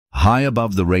High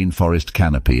above the rainforest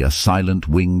canopy, a silent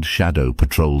winged shadow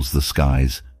patrols the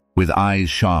skies, with eyes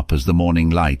sharp as the morning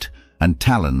light and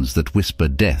talons that whisper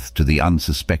death to the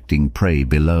unsuspecting prey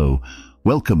below.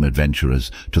 Welcome, adventurers,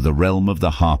 to the realm of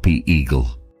the Harpy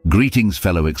Eagle. Greetings,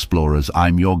 fellow explorers.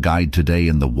 I'm your guide today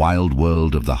in the wild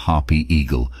world of the Harpy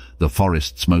Eagle, the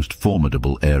forest's most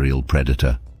formidable aerial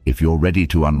predator. If you're ready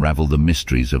to unravel the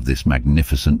mysteries of this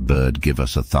magnificent bird, give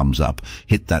us a thumbs up,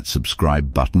 hit that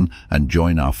subscribe button, and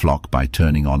join our flock by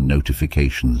turning on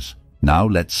notifications. Now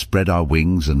let's spread our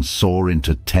wings and soar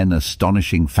into 10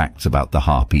 astonishing facts about the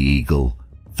Harpy Eagle.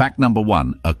 Fact number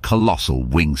 1, a colossal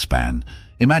wingspan.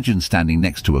 Imagine standing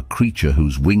next to a creature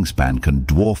whose wingspan can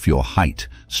dwarf your height,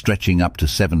 stretching up to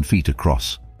 7 feet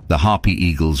across. The Harpy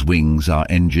Eagle's wings are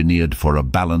engineered for a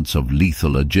balance of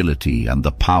lethal agility and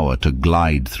the power to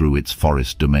glide through its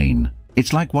forest domain.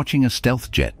 It's like watching a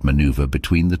stealth jet maneuver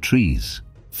between the trees.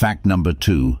 Fact number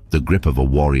 2, the grip of a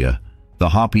warrior. The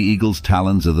Harpy Eagle's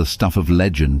talons are the stuff of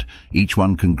legend. Each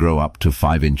one can grow up to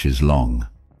 5 inches long.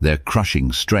 Their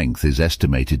crushing strength is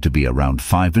estimated to be around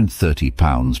 30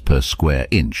 pounds per square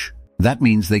inch. That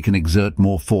means they can exert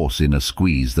more force in a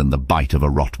squeeze than the bite of a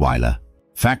Rottweiler.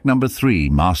 Fact number 3,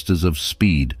 masters of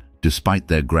speed. Despite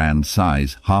their grand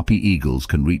size, Harpy Eagles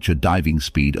can reach a diving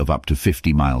speed of up to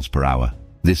 50 miles per hour.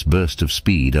 This burst of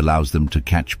speed allows them to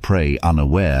catch prey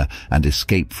unaware and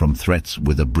escape from threats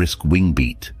with a brisk wing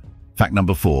beat. Fact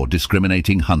number 4,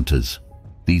 discriminating hunters.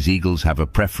 These eagles have a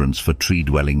preference for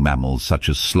tree-dwelling mammals such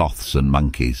as sloths and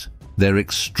monkeys. Their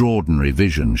extraordinary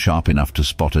vision, sharp enough to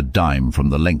spot a dime from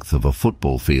the length of a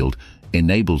football field,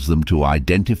 enables them to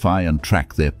identify and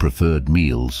track their preferred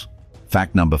meals.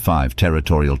 Fact number 5,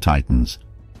 territorial titans.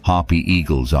 Harpy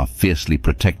eagles are fiercely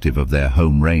protective of their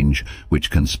home range, which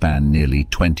can span nearly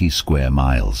 20 square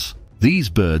miles. These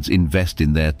birds invest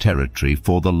in their territory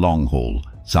for the long haul,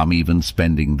 some even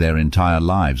spending their entire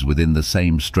lives within the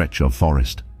same stretch of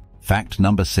forest. Fact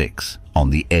number 6,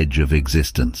 on the edge of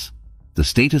existence. The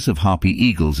status of Harpy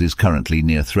Eagles is currently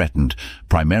near threatened,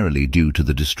 primarily due to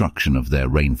the destruction of their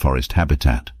rainforest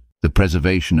habitat. The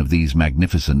preservation of these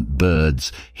magnificent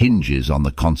birds hinges on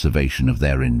the conservation of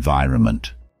their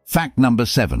environment. Fact number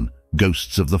 7,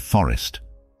 ghosts of the forest.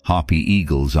 Harpy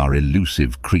Eagles are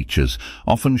elusive creatures,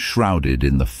 often shrouded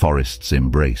in the forest's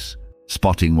embrace.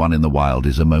 Spotting one in the wild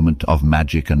is a moment of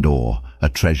magic and awe, a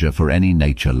treasure for any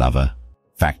nature lover.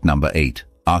 Fact number 8,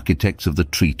 architects of the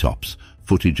treetops.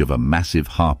 Footage of a massive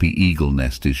Harpy Eagle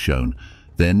nest is shown.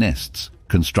 Their nests,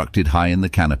 constructed high in the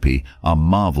canopy, are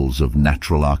marvels of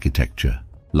natural architecture.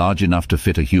 Large enough to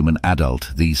fit a human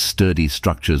adult, these sturdy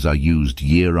structures are used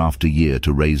year after year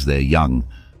to raise their young.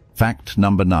 Fact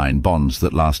number 9, bonds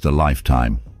that last a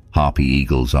lifetime. Harpy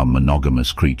Eagles are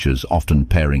monogamous creatures, often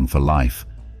pairing for life.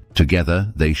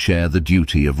 Together, they share the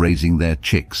duty of raising their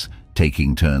chicks,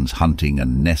 taking turns hunting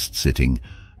and nest-sitting,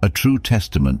 a true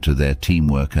testament to their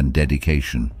teamwork and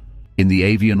dedication. In the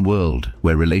avian world,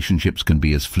 where relationships can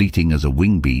be as fleeting as a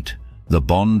wing beat, the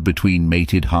bond between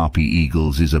mated Harpy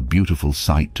Eagles is a beautiful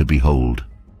sight to behold.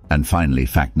 And finally,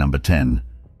 fact number 10,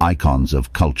 icons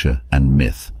of culture and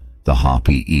myth. The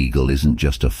Harpy Eagle isn't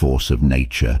just a force of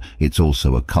nature, it's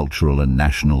also a cultural and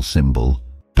national symbol.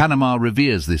 Panama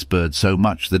reveres this bird so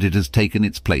much that it has taken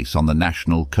its place on the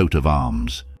national coat of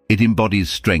arms. It embodies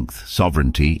strength,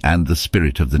 sovereignty, and the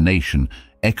spirit of the nation,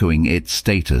 echoing its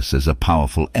status as a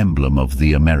powerful emblem of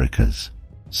the Americas.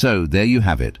 So, there you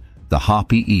have it, the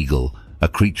Harpy Eagle, a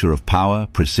creature of power,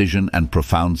 precision, and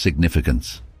profound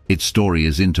significance. Its story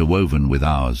is interwoven with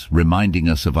ours, reminding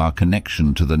us of our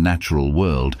connection to the natural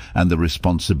world and the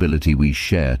responsibility we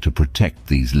share to protect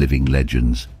these living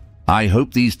legends. I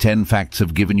hope these 10 facts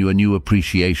have given you a new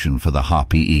appreciation for the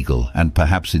Harpy Eagle and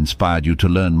perhaps inspired you to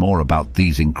learn more about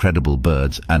these incredible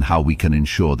birds and how we can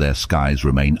ensure their skies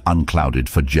remain unclouded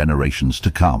for generations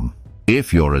to come.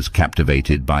 If you're as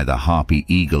captivated by the Harpy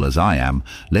Eagle as I am,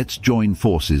 let's join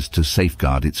forces to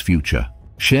safeguard its future.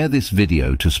 Share this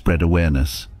video to spread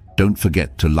awareness. Don't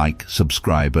forget to like,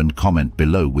 subscribe, and comment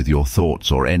below with your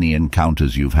thoughts or any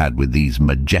encounters you've had with these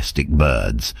majestic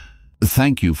birds.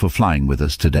 Thank you for flying with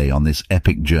us today on this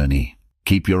epic journey.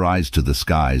 Keep your eyes to the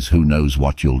skies, who knows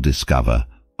what you'll discover.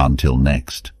 Until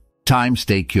next time,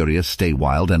 stay curious, stay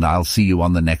wild, and I'll see you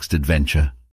on the next adventure.